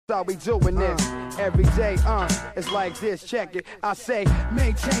How we doing this every day, it's like this, check it. I say,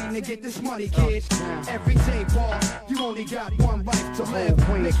 maintain to get this money, kid. Every day, ball, you only got one life to live.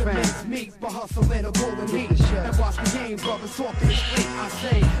 Make the men's meet, but hustle in a golden heat. And watch the game, brothers talking straight. I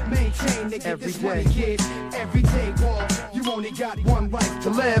say, maintain to get this money, kid. Every day, ball, you only got one life to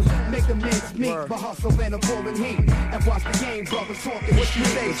live. Make the men's meet, but hustle in a golden heat. And watch the game, brothers talking what you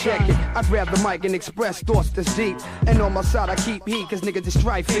say, check it. I grab the mic and express thoughts that's deep. And on my side, I keep heat, cause niggas is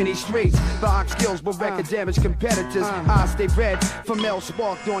strife in these streets. The ox skills will record damage competitors. I stay red from L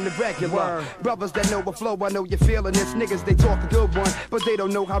sparked on the regular. Brothers that know the flow, I know you're feeling this. Niggas, they talk a good one, but they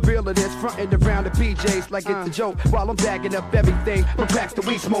don't know how real it is. Frontin' around the PJs like it's a joke, while I'm bagging up everything. But packs the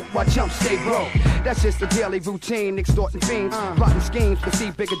weed smoke while chumps stay broke. That's just a daily routine, extorting fiends, plotting schemes to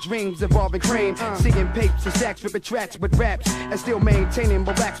see bigger dreams involving cream. Seeing papes and stacks, ripping tracks with raps, and still maintaining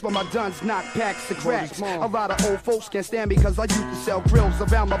relax while my guns knock packs and cracks. A lot of old folks can't stand me cause I used to sell grills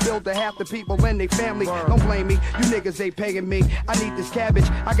around my building. Half the people in their family don't blame me. You niggas ain't paying me. I need this cabbage.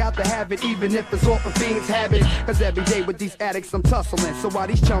 I got to have it even if it's off a fiend's habit. Cause every day with these addicts I'm tussling. So while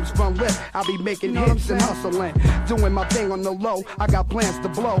these chumps run lip, I'll be making hits and hustling. Doing my thing on the low. I got plans to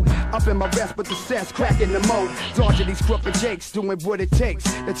blow. Up in my rest with the cess, cracking the mode. Dodging these crooked jakes, doing what it takes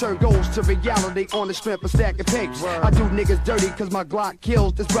to turn goals to reality on the strength of stacking papes. I do niggas dirty cause my Glock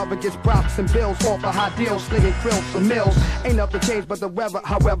kills. This brother gets props and bills off a high deal, slinging krills from mills. Ain't nothing changed but the weather,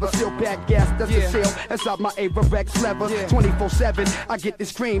 however, still pack gas, that's the seal. Inside my Averex lever, 24/7, I get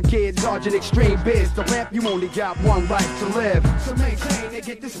this cream, kid, dodging extreme biz. The lamp, you only got one life to live. So maintain and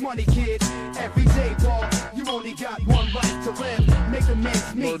get this money, kid. Every day, ball, you only got one life to live. Make the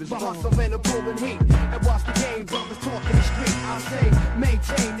men's meet, but hustle in a pulling heat. And watch the game, brothers talk in the street. I say,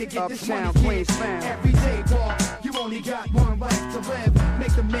 maintain and get this money, kid. Every day, ball, you only got one life to live.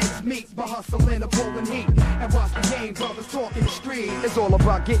 Make the men's meet, but hustle in a pulling heat. And watch the game, brothers talk in the street. It's all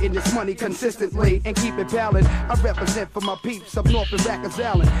about getting this money consistently and keep it balanced. I represent for my peeps up north in Rikers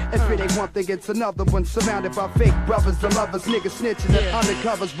Island. If it ain't one thing, it's another one. Surrounded by fake brothers, the lovers, niggas snitching and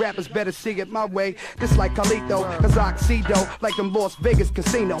undercovers. Rappers better see it my way. This like Carlito, cause I see though, like them Las Vegas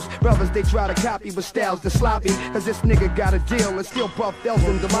casinos. Brothers, they try to copy with styles that's sloppy. Cause this nigga got a deal and still puff bells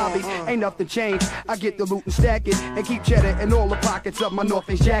in the lobby. Ain't nothing changed. I get the loot and stack it and keep cheddar in all the pockets of my North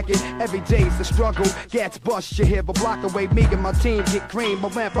Face jacket. Every day's a struggle. Gats bust, you hear a block away. Me and my team get cream. My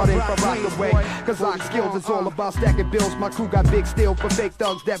lamp out in rock away. Cause like Skillz, it's all about stacking bills. My crew got big steel for fake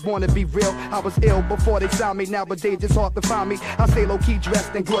thugs that wanna be real. I was ill before they signed me. Nowadays it's hard to find me. I stay low-key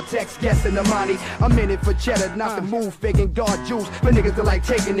dressed in Gore-Tex, guessing the money. I'm in it for cheddar, not the move, faking guard juice. But niggas that like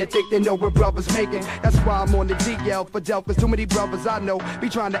taking it, think they know what brothers making. That's why I'm on the DL for Del. Cause too many brothers I know be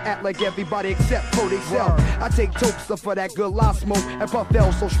trying to act like everybody except for theyself. I take tokes up for that good lie smoke and puff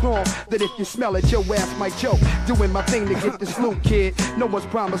L so strong that if you smell it, your ass might choke. Doing my thing to get this loot, kid. No one's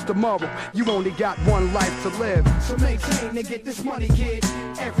promised tomorrow. You only got one life to live. So maintain to get this money, kid.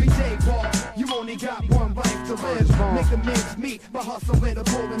 Every day, ball, you only got one life to live. Make the men's meet, but hustle in a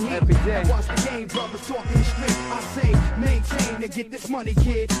golden heat. Every day. And watch the game, brothers talking straight. I say, maintain to get this money,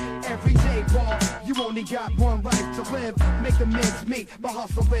 kid. Every day, ball, you only got one life to live. Make the men's meet, but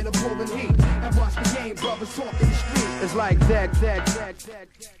hustle in a golden heat. And watch the game, brothers talking the street. It's like that.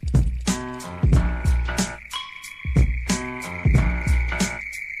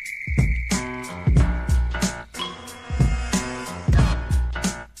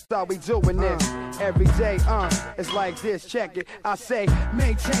 How we doing this every day, it's like this, check it. I say,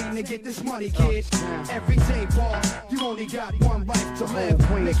 maintain to get this money, kid. Every day, ball, you only got one life to live.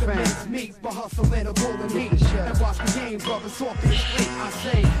 Make the men's meet, but hustle in a golden heat. And watch the game, brothers talking straight. I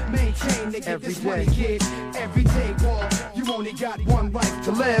say, maintain to get this money, kid. Every day, ball, you only got one life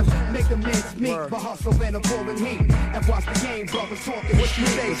to live. Make the men's meet, but hustle in a golden heat. And watch the game, brothers talking what you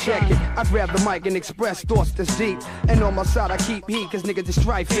say, check it. I grab the mic and express thoughts that's deep. And on my side, I keep heat, cause niggas is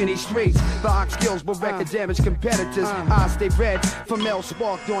strife in these streets. The ox skills will record damage competitors. I stay red from L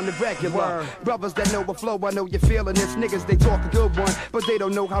sparked on the regular. Brothers that know the flow, I know you're feeling this. Niggas, they talk a good one, but they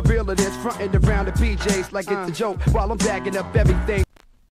don't know how real it is. Frontin' around the PJs like it's a joke, while I'm bagging up everything.